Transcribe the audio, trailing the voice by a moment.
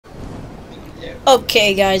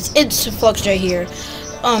Okay, guys, it's FluX JuJu here.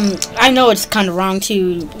 I know it's kind of wrong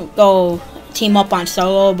to go team up on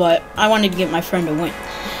solo, but I wanted to get my friend to win.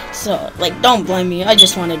 So, like, don't blame me. I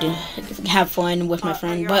just wanted to have fun with my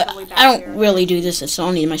friend, but I don't really do this. It's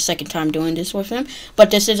only my second time doing this with him.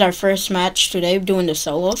 But this is our first match today, doing the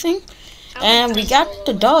solo thing. And we got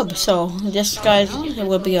the dub, so this, guys, it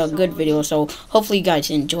will be a good video. So hopefully you guys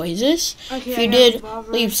enjoy this. If you did,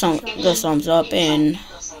 leave the thumbs up and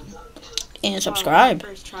subscribe.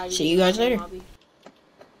 See you guys later.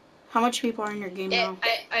 How much people are in your game now?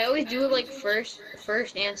 I always do it like first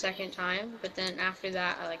and second time, but then after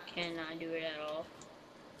that I like cannot do it at all.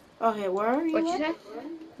 Okay, where are you? What you say?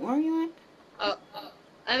 Where are you at?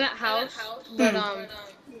 I'm at house, but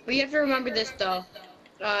but you have to remember this though.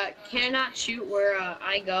 Cannot shoot where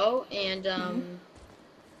I go, and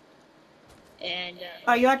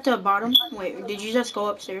Are you at the bottom? Wait, did you just go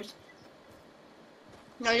upstairs?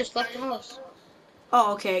 No, I just left the house.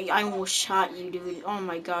 Oh, okay. I almost shot you, dude. Oh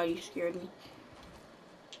my god, you scared me.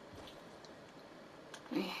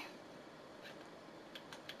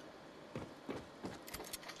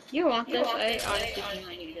 You want this? I honestly think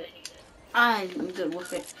I need it. I'm good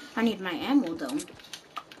with it. I need my ammo though.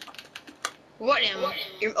 What ammo?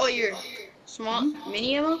 Your small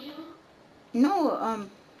mini ammo? No,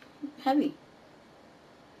 heavy.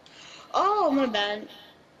 Oh, my bad.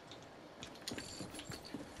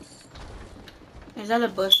 Is that a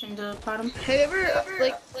bush in the bottom? Have you ever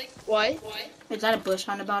like what? Is that a bush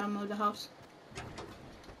on the bottom of the house?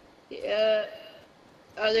 Yeah.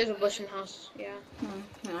 Oh, there's a bush in the house. Yeah.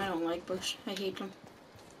 No, I don't like bush. I hate them.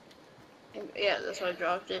 Yeah, that's why I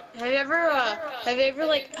dropped it. Have you ever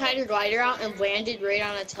like had your glider out and landed right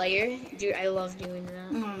on a tire? Dude, I love doing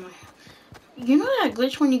that. You know that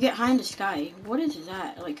glitch when you get high in the sky? What is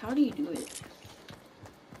that? Like, how do you do it?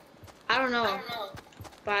 I don't know,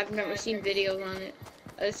 but I've never seen videos on it.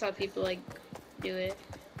 I just saw people like do it.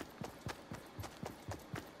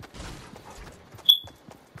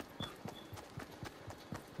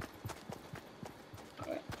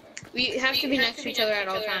 We have to be next to each other at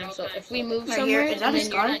all times, so if we move somewhere, is that a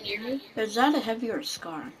scar? Me, is that a heavy or a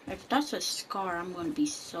scar? If that's a scar, I'm gonna be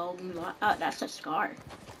so that's a scar.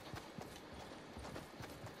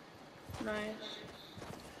 Nice.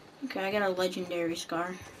 Okay, I got a legendary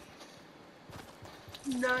scar.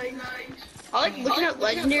 Nice. I like looking at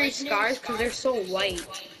legendary scars because they're so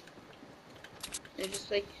white. They're just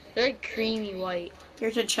like, they're like creamy white.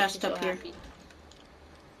 Here's a chest up here.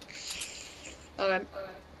 Okay.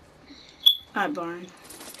 Alright, Barn.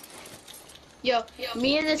 Yo,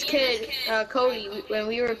 me and this kid, Cody, when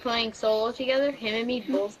we were playing solo together, him and me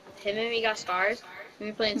got scars. And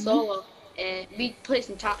we playing solo, and we placed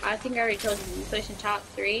in top. I think I already told you we placed in top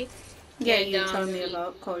 3. Yeah, and, you told me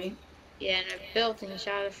about Cody. Yeah, and I built and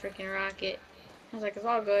shot a freaking rocket. I was like, it's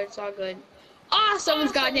all good, it's all good. Ah,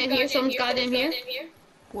 someone's goddamn here. Someone's goddamn here.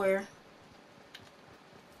 Where?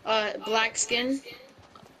 Black skin.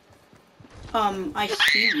 I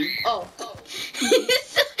see you. Oh.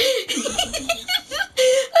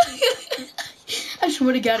 I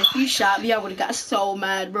swear to God, if you shot me, I would have got so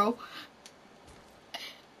mad, bro.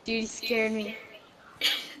 Dude, you scared me.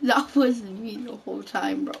 That wasn't me the whole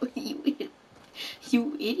time, bro.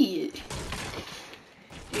 You idiot.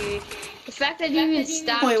 Dude, the fact that you even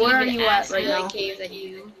stopped. Wait, where are you at right now?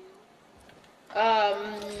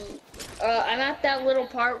 I'm at that little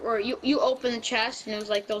part where you open the chest and it was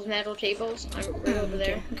like those metal tables. I'm right over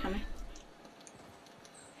there. Okay, I'm coming.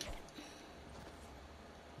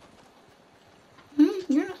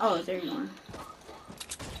 You're not, oh, there you are.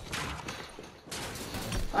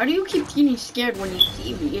 Why do you keep getting scared when you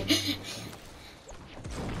see me?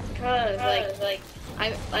 Cause I'm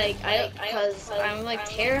like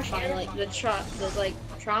terrified. Like the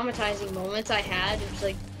traumatizing moments I had. It was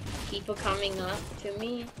like people coming up to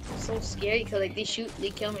me. It's so scary because like they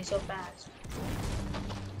kill me so fast.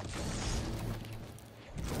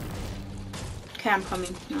 Okay, I'm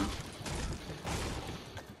coming now.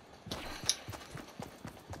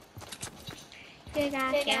 Every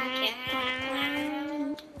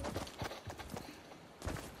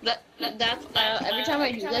time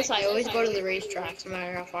I do this, I always go to the racetracks, no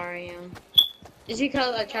matter how far I am. Just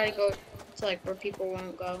because I try to go to like where people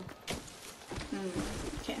won't go.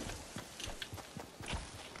 Okay.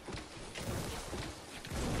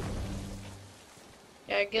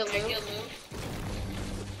 Yeah, I get loot.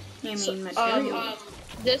 You mean material?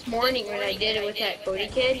 This morning when I did it with that Cody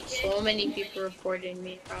kid, so many people reported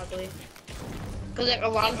me, probably. Because like, a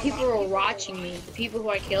lot of people were watching me. The people who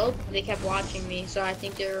I killed, they kept watching me, so I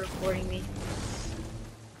think they were reporting me.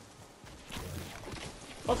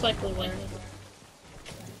 Most likely learning.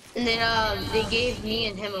 And then they gave me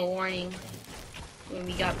and him a warning when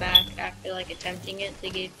we got back after like attempting it. They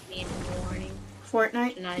gave me and him a warning.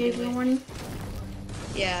 Fortnite gave you a warning?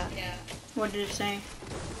 Yeah. What did it say?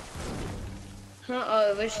 It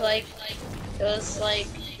was like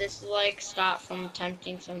this like stop from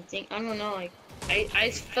attempting something. I don't know, like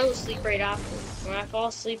I fell asleep right after. When I fall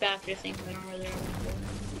asleep after things, I don't really remember.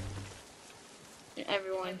 And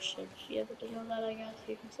everyone should be able to know that, I guess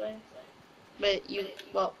you can say. But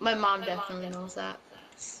well, my mom definitely knows that.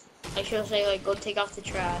 I should say like go take off the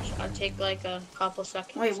trash. I'll take like a couple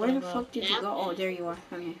seconds. Wait, where the fuck did you go? Oh, there you are.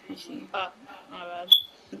 Okay, I see you. Oh, my bad.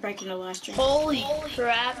 I'm breaking the last tree. Holy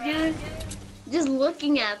crap, dude! Just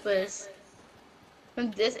looking at this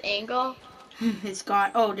from this angle. It's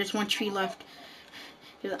gone. Oh, there's one tree left.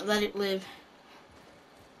 Let it live.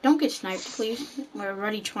 Don't get sniped, please. We're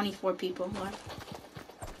already 24 people left.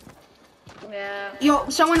 Yeah. Yo,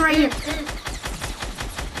 someone right here.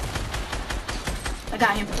 I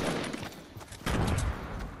got him.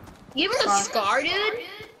 You have a scar, dude?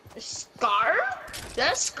 A scar?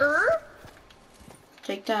 That a scar?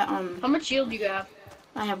 Take that, How much shield do you have?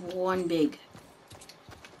 I have one big.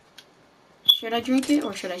 Should I drink it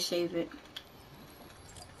or should I save it?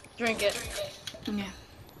 Drink it. Yeah.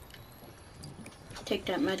 Take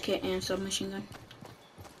that medkit and submachine gun.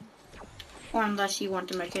 Or unless you want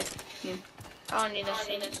the medkit. Yeah. I don't need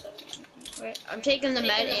this. Wait, I'm taking the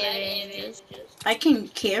med and I can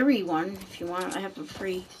carry one if you want. I have a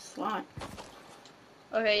free slot.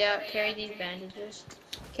 okay, yeah, carry these bandages.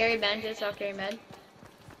 Carry bandages, I'll carry med.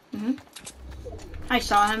 I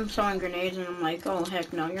saw him throwing grenades and I'm like, oh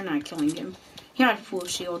heck no, you're not killing him. He had a full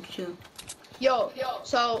shield too. Yo,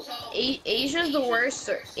 so Asia's the worst.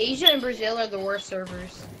 Asia and Brazil are the worst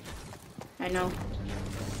servers. I know.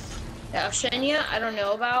 Yeah, Oceania, I don't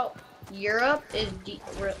know about. Europe is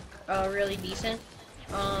really decent.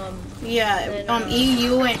 Yeah, then,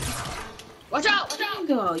 EU and... Watch out!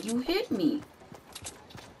 Go, you hit me.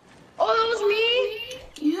 Oh, that was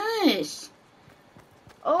me? Yes.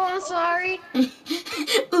 Oh, I'm sorry.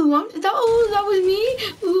 Ooh, that was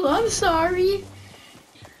me? Ooh, I'm sorry.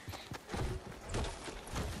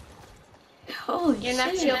 Holy Your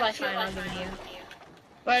next shield I find I'm giving you.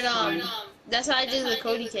 But that's how I did with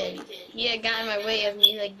Cody kid. He had gotten in my way of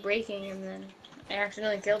me like breaking him, then I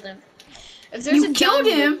accidentally killed him. If there's You killed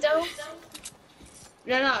him? Though,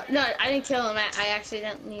 no, I didn't kill him. I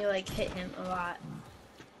accidentally like hit him a lot.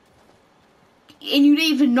 And you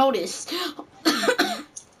didn't even notice.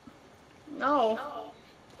 No.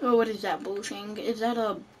 Oh, what is that blue thing? Is that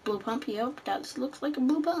a blue pump? Yep, that looks like a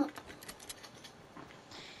blue pump.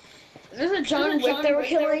 There's a John Wick they were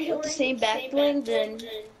killing with the same back bling, then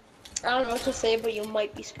I don't know what to say, but you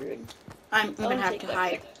might be screwed. I'm gonna have to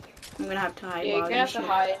hide. I'm gonna have to hide. Yeah, you're gonna have to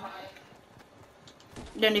hide.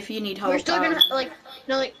 Then if you need help, We're still gonna like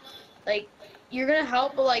you're gonna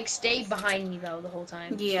help, but like stay behind me though the whole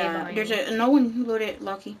time. Yeah, there's no one loaded,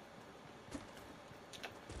 Lucky.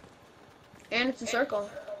 And it's a circle,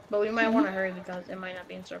 but we might want to hurry because it might not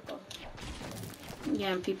be in circle.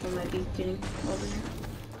 Yeah, and people might be getting over here.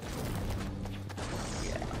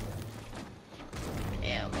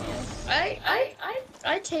 Ammo.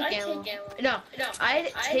 I take ammo. No,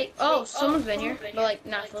 I take. Oh, someone's been here, but like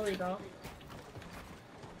not fully though.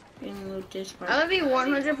 Getting loot this part. I'm gonna be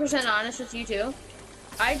 100% honest with you too.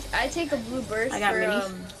 I take a blue burst I got for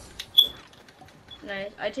minis.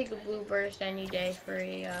 Nice. I take a blue burst any day for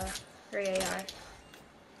AI.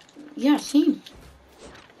 Yeah, same.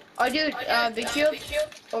 Oh, dude, big shield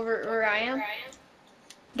over where I am.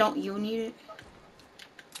 Don't you need it?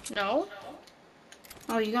 No.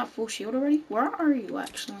 Oh, you got full shield already? Where are you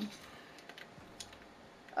actually?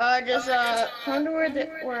 Just come to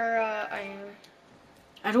where I am.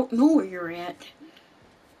 I don't know where you're at.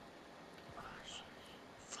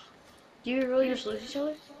 Do you really just lose each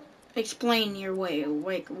other? Explain your way.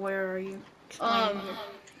 Like, where are you? Explain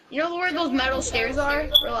You know where those metal stairs are?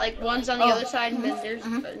 Where like one's on the other side and then there's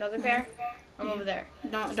another pair? I'm over there.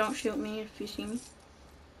 Don't shoot me if you see me.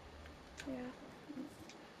 Yeah.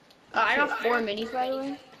 I got 4 minis by the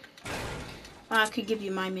way. I could give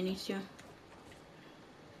you my minis too.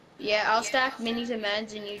 Yeah, I'll stack minis and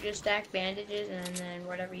meds and you just stack bandages and then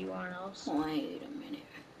whatever you want else. Wait a minute.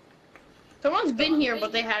 Someone's been here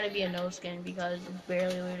but they had to be a no skin because it's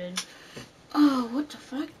barely looted. Oh, what the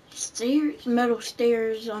fuck? Stairs? Metal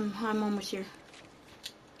stairs. I'm almost here.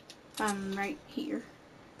 I'm right here.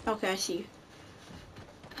 Okay, I see you.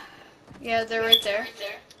 Yeah, they're right there.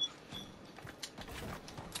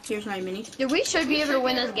 Here's my minis. Dude, we should be able to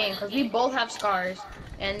win this game because we both have scars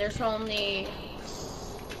and there's only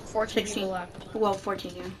 14 people left. Well,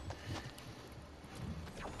 14, yeah.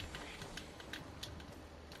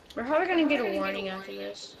 We're probably gonna get a warning after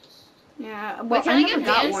this. Yeah, well, Wait, can I never get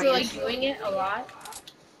got banned for warnings. like doing it a lot?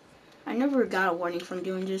 I never got a warning from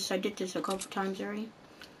doing this. I did this a couple times already.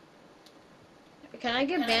 Can I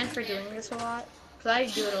get banned for doing this a lot? Cause I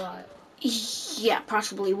do it a lot. Yeah,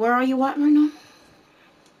 possibly. Where are you at right now?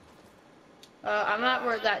 I'm at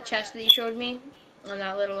where that chest that you showed me, on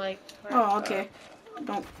that little like. Oh, okay.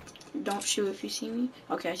 Don't shoot if you see me.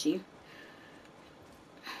 Okay, I see you.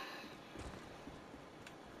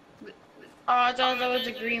 Oh, I thought that was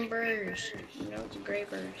a green burst. No, it's a gray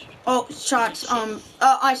burst. Oh, shots.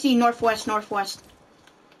 I see northwest. I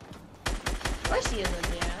see them,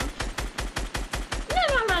 yeah.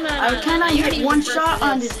 No. I kind of hit one shot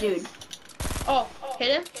on this dude. Oh,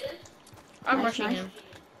 hit him? I'm Nice, rushing nice. him.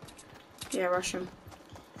 Yeah, rush him.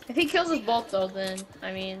 If he kills us both, though, then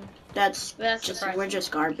I mean, That's that's just surprising. we're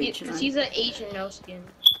just garbage. Because he's an Asian no skin.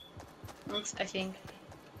 I think.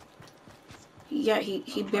 Yeah,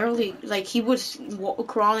 he barely, like, he was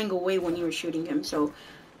crawling away when you were shooting him, so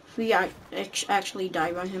if we actually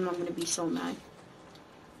die by him, I'm gonna be so mad.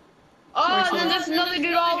 Oh, and then there's another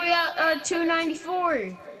dude all the way at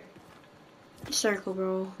 294. Circle,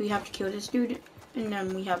 bro. We have to kill this dude, and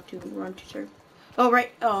then we have to run to circle. Oh,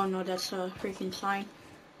 right. Oh, no, that's a freaking sign.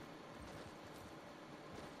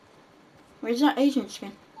 Where's that agent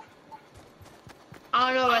skin?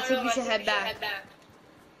 I don't know, I think we should head back.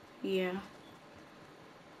 Yeah.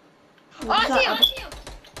 Oh, I see him!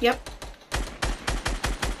 Yep.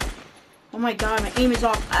 Oh my god, my aim is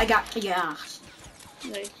off. I got, yeah.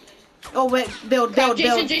 Nice. Oh wait, build.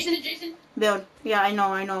 Jason. Build. Yeah, I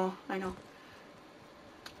know.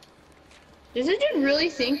 Does this dude really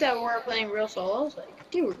think that we're playing real solos?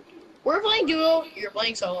 Like, dude, we're playing duo, you're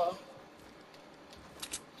playing solo.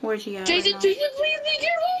 Where's he at? Jason, right now? please be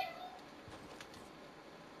careful!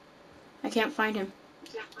 I can't find him.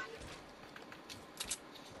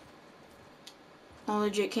 I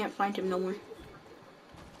legit can't find him no more.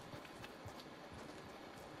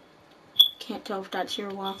 Can't tell if that's your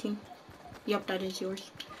walking. Yep, that is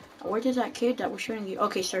yours. Where is that kid that was shooting you?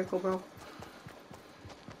 Okay, circle, bro.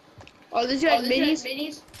 Oh, this guy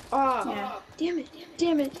minis? Oh, yeah. Damn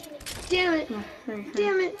it. No, hurry.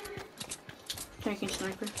 Damn it. Taking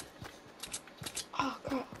sniper. Oh,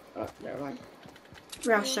 God. Oh, never mind.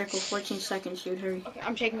 Bro, circle, 14 seconds, dude, hurry. Okay,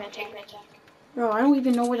 I'm taking that. Bro, I don't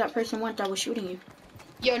even know where that person went that was shooting you.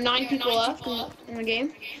 Yo, 9 people left in the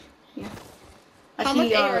game. Yeah. How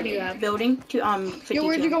much AR do you have? Building to 52. Yo,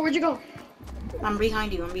 where'd you go? I'm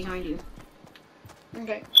behind you.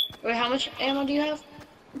 Okay. Wait, how much ammo do you have?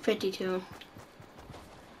 52.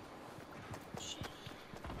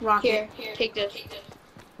 Rocket. Here, take this.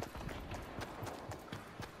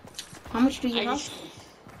 How much do you have?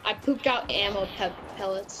 I pooped out ammo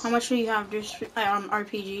pellets. How much do you have? There's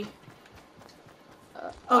RPG.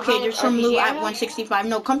 Okay, there's some RPG loot at ammo? 165.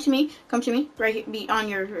 No, come to me. Right here, be on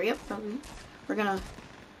your. Yep. We're gonna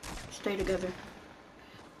stay together.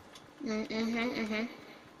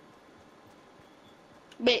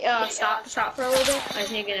 Wait, stop for a little bit. I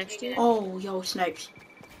just need to get next to you. Oh, yo, snipes.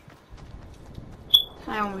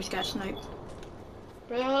 I almost got sniped.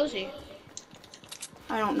 Where the hell is he?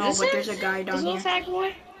 I don't know, but there's a guy down this little here. fat boy?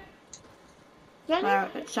 Is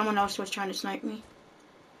that him? Someone else was trying to snipe me.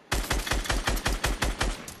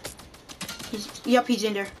 Yep, he's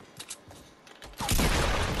in there.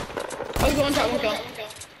 Oh, he's one shot, one kill.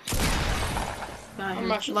 Got I'm him.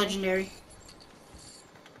 rushing. Legendary.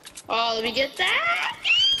 Oh, let me get that.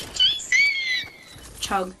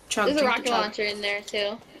 Chug. There's a drink rocket the chug. launcher in there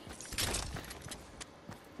too.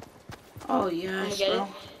 Oh yes, get bro.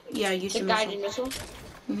 it? Yeah, use The the guided missile.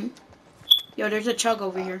 missile. Yo, there's a chug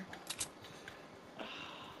over here.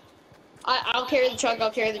 I'll carry the chug.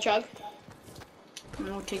 I'm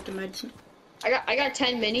gonna take the medicine. I got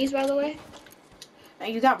 10 minis, by the way.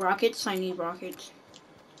 You got rockets? I need rockets.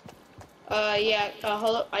 Yeah.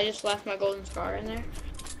 Hold up. I just left my golden scar in there.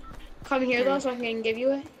 Come here though, so I can give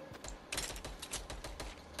you it.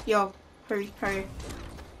 Yo, hurry.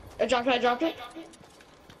 I dropped it.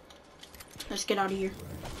 Let's get out of here.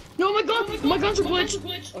 No, my god, my guns are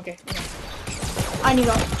glitched. Okay. I need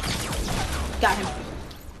help. Got him.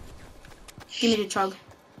 Give me the chug.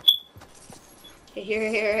 Okay,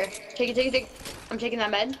 here. Take it. I'm taking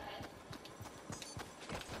that med.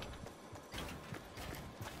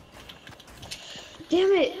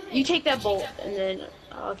 Damn it! You take that bolt, and then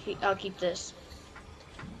I'll keep this.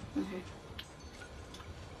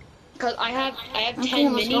 Cause I have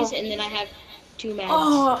 10 minis, and then I have 2 meds.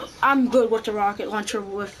 Oh, I'm good with the rocket launcher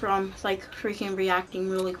with like freaking reacting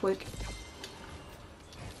really quick.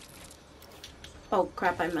 Oh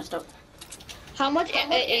crap! I messed up. How much AR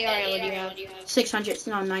ammo do you have? 600,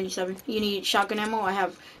 no, 97. You need shotgun ammo? I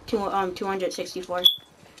have 264.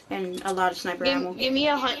 And a lot of sniper ammo. Give me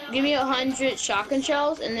 100 shotgun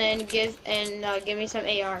shells, and then give me some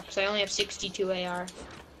AR, because I only have 62 AR.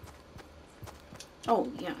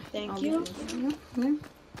 Oh, yeah. Thank you.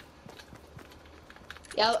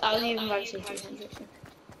 Yeah, I'll even buy 600.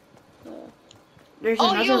 There's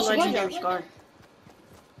another legendary scar.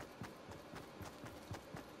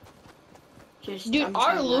 Dude,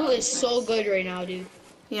 our loot is so good right now, dude.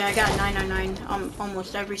 Yeah, I got 999,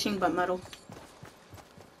 almost everything but metal.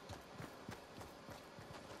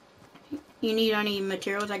 You need any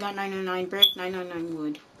materials? I got 999 brick, 999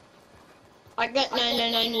 wood. I got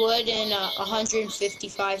 999 wood and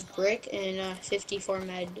 155 brick and 54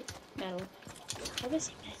 metal. How does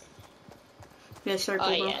he met? Yeah, circle,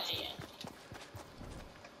 bro. Yeah.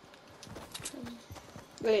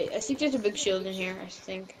 Wait, I think there's a big shield in here, I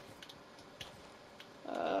think.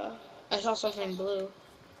 I saw something blue.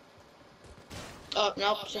 Oh,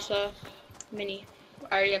 nope, it's just a mini.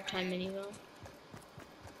 I already have 10 mini though.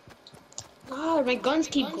 God, my guns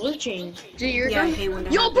keep glitching. Dude, your gun? I hate when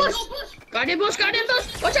that Yo, happens. Bush! Goddamn Bush!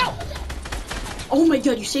 Watch out! Oh my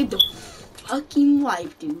god, you saved the fucking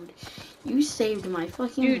life, dude. You saved my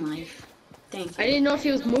fucking life. Thank you. I didn't know if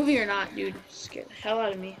he was moving or not, dude. Scared the hell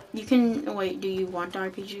out of me. You can, wait, do you want the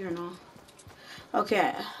RPG or no?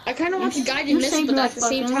 Okay. I kind of want the guided missile, but at the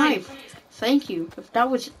same time. Thank you. If that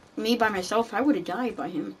was me by myself, I would have died by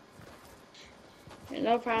him.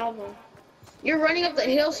 No problem. You're running up the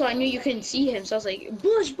hill, so I knew you couldn't see him. So I was like,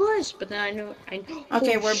 Bush. But then I knew.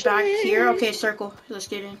 Okay, we're back here. Okay, circle. Let's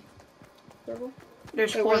get in. Circle?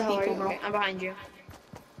 There's 4 people, bro. Okay, I'm behind you.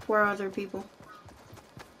 4 other people.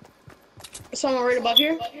 Someone right above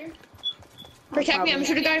here? Protect me. I'm gonna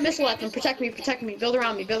shoot a guided missile at them. Protect me. Build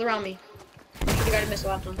around me. I'm gonna shoot a guided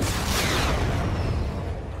missile at them.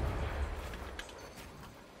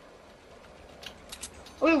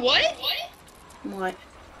 Wait, what? What?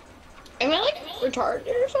 Am I like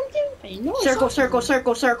retarded or something? I know. Circle.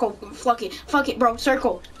 Fuck it, bro.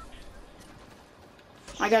 Circle.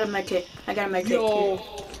 I got a med kit. Yo.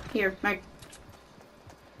 Here, med.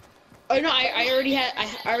 Oh no, I already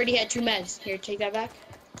had 2 meds. Here, take that back.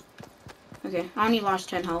 Okay, I only lost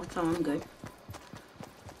 10 health, so I'm good.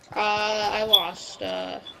 I lost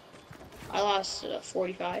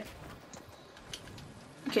 45.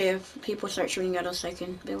 Okay, if people start shooting at us, I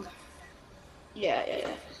can build. Yeah.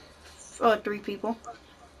 3 people.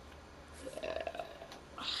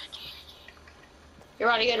 You're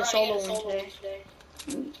about to get a solo one today.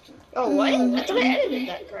 Oh, what? I thought I edited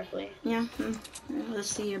that correctly. Yeah, let's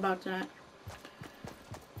see about that.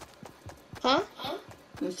 Huh?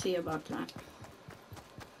 Let's see about that.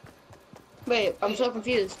 Wait, I'm so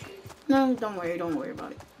confused. No, don't worry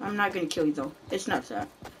about it. I'm not gonna kill you though. It's not that.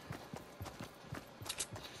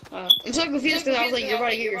 I'm so confused because I was like, you're about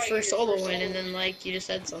to get your first solo win, and then like you just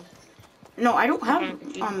said something. No, I don't have.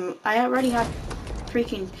 I already have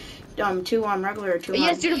freaking 2 regular 2.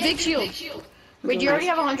 Yes, do the big shield. Wait, do you already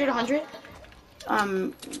have 100?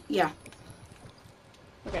 Yeah.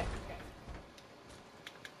 Okay.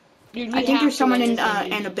 Dude, I think there's someone in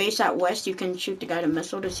a base at west. You can shoot the guy a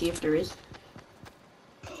missile to see if there is.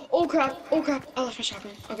 Oh crap! I lost my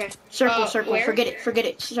shotgun. Okay. Circle. Where? Forget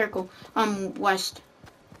it. Circle. West.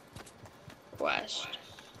 West.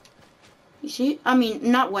 You see? I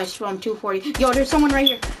mean, not west. 240. Yo, there's someone right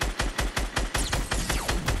here.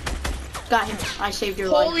 Got him. I saved your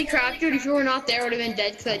life. Holy crap, dude! If you were not there, I would have been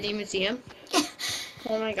dead because I didn't even see him.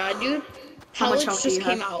 Oh my god, dude! How much health Pellets just do you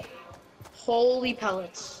came have? out. Holy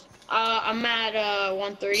pellets. I'm at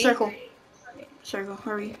 130. Circle.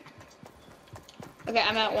 Hurry. Okay,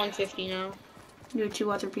 I'm at 150 now. You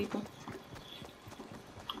 2 other people.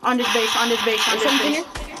 On this base. Here?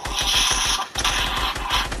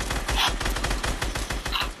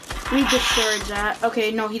 We destroyed that.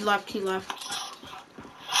 Okay, no, he left. He's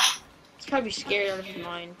probably scared out of his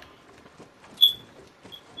mind.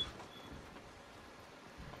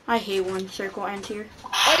 I hate when circle ends here.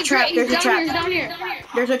 Oh, he's Trap. There's a trap. He's down here.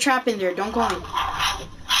 There's a trap in there. Don't go in.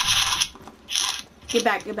 Get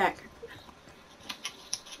back.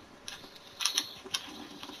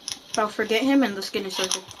 I'll forget him and let's get in a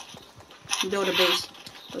circle. Build a base.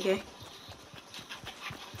 Okay?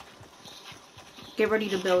 Get ready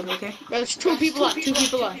to build, okay? There's 2 people left.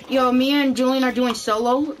 Yo, me and Julian are doing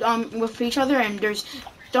solo with each other, and there's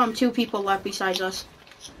 2 people left besides us.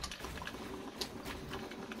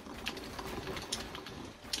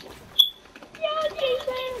 Yeah,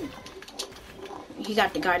 Jason! He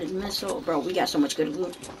got the guided missile, bro. We got so much good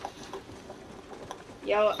loot.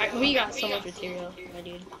 Yo, we got so much material, my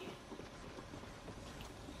dude.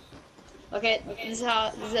 Okay, this is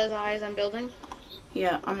as high as I'm building.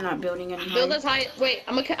 Yeah, I'm not building any Build higher. as high. Wait,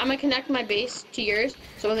 I'm gonna connect my base to yours,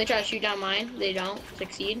 so when they try to shoot down mine, they don't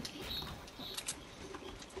succeed.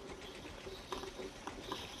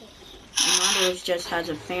 Mondo's just has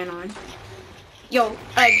a fan on. Yo,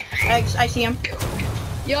 eggs, I see him.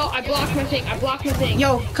 Yo, I blocked my thing. I blocked my thing.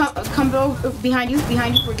 Yo, come behind you,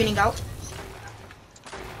 we're getting out.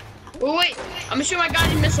 Oh, wait, I'm gonna shoot my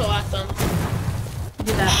guided missile at them.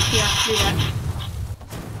 Do that, yeah, do that.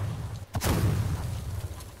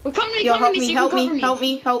 Well, come to me, Yo, come to me, so you can cover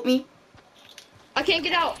me. help me. I can't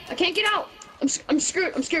get out. I can't get out. I'm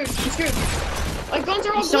screwed. I'm screwed. I'm screwed. My guns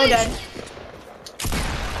are all I'm so glitched. dead.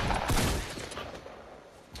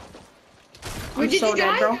 Wait, did you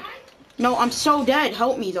die? Bro. No, I'm so dead.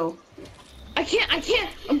 Help me though. I can't.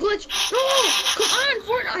 I'm glitched. No, come on,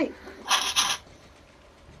 Fortnite.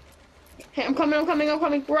 Hey, I'm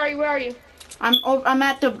coming. Where are you? I'm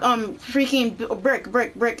at the freaking brick.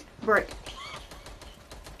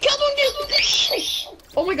 Kill them, dude.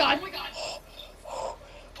 Oh my god.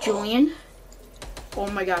 Julian. Oh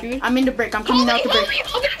my god. Dude. I'm in the brick. I'm coming out the brick.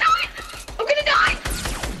 I'm gonna die.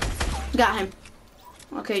 Got him.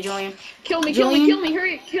 Okay, Julian. Kill me.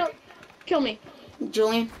 Hurry. Kill me.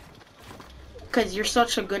 Julian. Because you're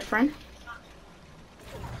such a good friend.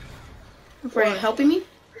 For helping me.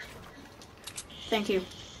 Thank you.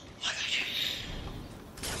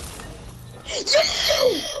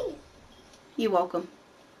 You're welcome.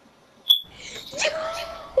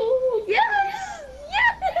 Yes!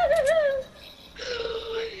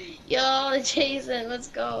 Yo, Jason, let's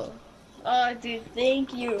go. Oh, dude,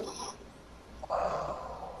 thank you.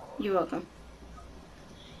 You're welcome.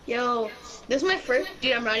 Yo, this is my first,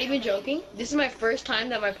 dude, I'm not even joking. This is my first time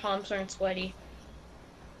that my palms aren't sweaty.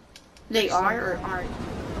 They are or aren't?